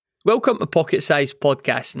Welcome to Pocket Size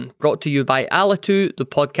Podcasting, brought to you by Alitu, the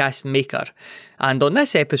podcast maker. And on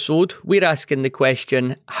this episode, we're asking the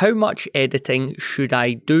question, how much editing should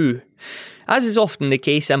I do? As is often the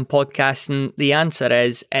case in podcasting, the answer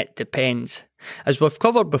is, it depends. As we've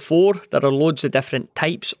covered before, there are loads of different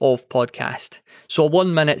types of podcast. So a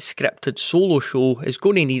 1 minute scripted solo show is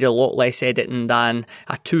going to need a lot less editing than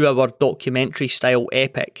a 2-hour documentary style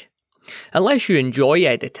epic. Unless you enjoy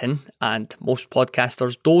editing, and most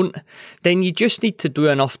podcasters don't, then you just need to do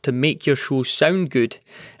enough to make your show sound good,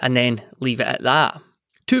 and then leave it at that.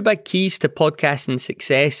 2 big keys to podcasting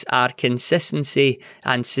success are consistency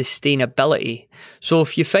and sustainability. So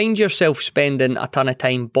if you find yourself spending a ton of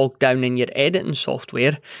time bogged down in your editing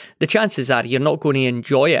software, the chances are you're not going to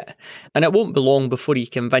enjoy it, and it won't be long before you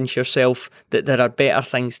convince yourself that there are better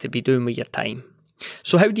things to be doing with your time.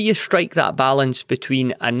 So how do you strike that balance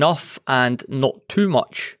between enough and not too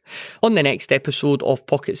much? On the next episode of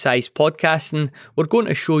Pocket Size Podcasting, we're going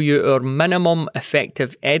to show you our minimum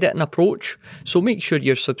effective editing approach, so make sure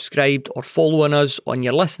you're subscribed or following us on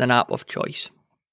your listening app of choice.